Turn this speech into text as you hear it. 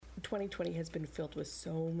2020 has been filled with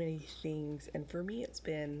so many things, and for me, it's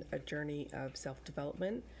been a journey of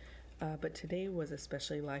self-development. But today was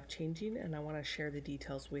especially life-changing, and I want to share the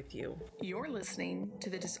details with you. You're listening to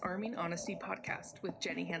the Disarming Honesty podcast with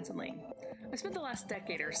Jenny Hansen-Lang. I spent the last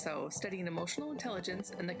decade or so studying emotional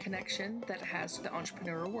intelligence and the connection that it has to the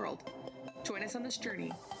entrepreneurial world. Join us on this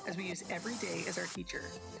journey as we use every day as our teacher,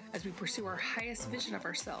 as we pursue our highest vision of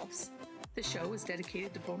ourselves. The show is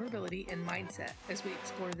dedicated to vulnerability and mindset as we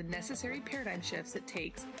explore the necessary paradigm shifts it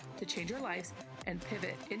takes to change our lives and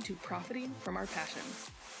pivot into profiting from our passions.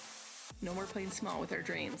 No more playing small with our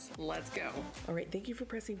dreams. Let's go. All right, thank you for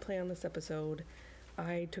pressing play on this episode.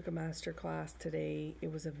 I took a master class today. It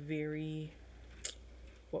was a very,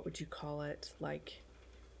 what would you call it, like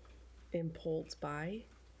impulse buy?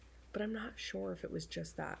 But I'm not sure if it was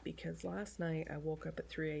just that, because last night I woke up at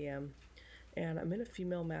 3 a.m. and I'm in a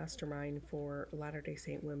female mastermind for Latter-day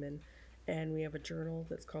Saint women, and we have a journal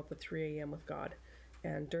that's called the 3 a.m. with God.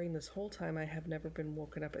 And during this whole time, I have never been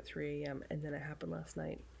woken up at 3 a.m., and then it happened last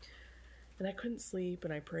night. And I couldn't sleep,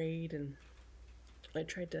 and I prayed, and I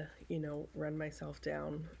tried to, run myself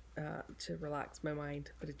down to relax my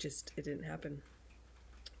mind, but it didn't happen.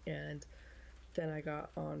 And then I got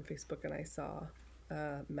on Facebook, and I saw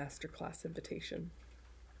a masterclass invitation,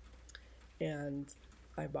 and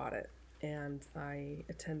I bought it. And I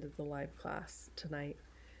attended the live class tonight.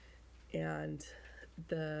 And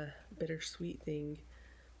the bittersweet thing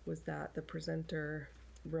was that the presenter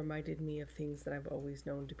reminded me of things that I've always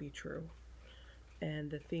known to be true.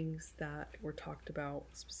 And the things that were talked about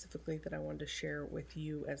specifically that I wanted to share with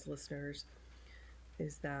you as listeners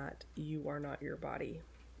is that you are not your body.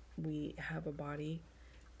 We have a body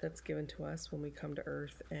that's given to us when we come to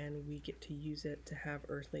earth, and we get to use it to have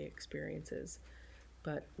earthly experiences.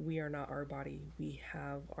 But we are not our body. We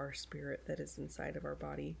have our spirit that is inside of our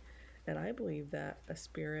body. And I believe that a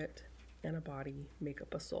spirit and a body make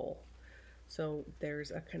up a soul. So there's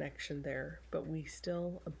a connection there, but we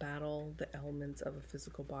still battle the elements of a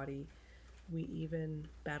physical body. We even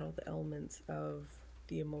battle the elements of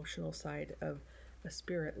the emotional side of a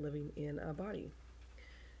spirit living in a body.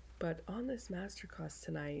 But on this masterclass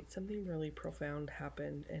tonight, something really profound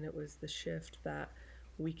happened, and it was the shift that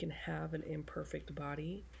we can have an imperfect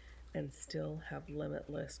body and still have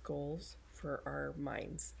limitless goals for our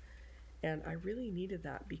minds. And I really needed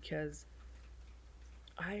that, because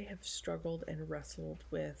I have struggled and wrestled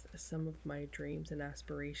with some of my dreams and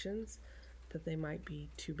aspirations that they might be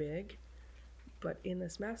too big. But in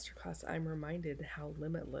this masterclass, I'm reminded how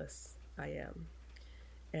limitless I am.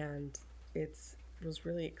 And it was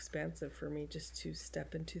really expansive for me just to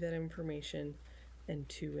step into that information and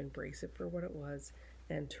to embrace it for what it was,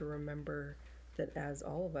 and to remember that as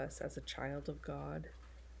all of us, as a child of God,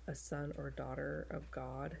 a son or daughter of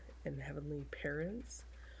God, and heavenly parents,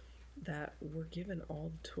 that we're given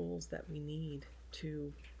all the tools that we need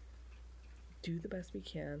to do the best we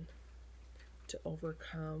can, to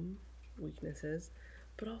overcome weaknesses,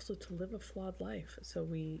 but also to live a flawed life so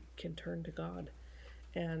we can turn to God.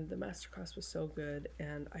 And the masterclass was so good,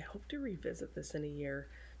 and I hope to revisit this in a year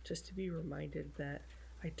just to be reminded that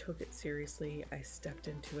I took it seriously, I stepped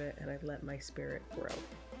into it, and I let my spirit grow.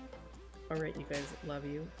 All right, you guys, love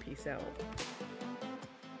you. Peace out.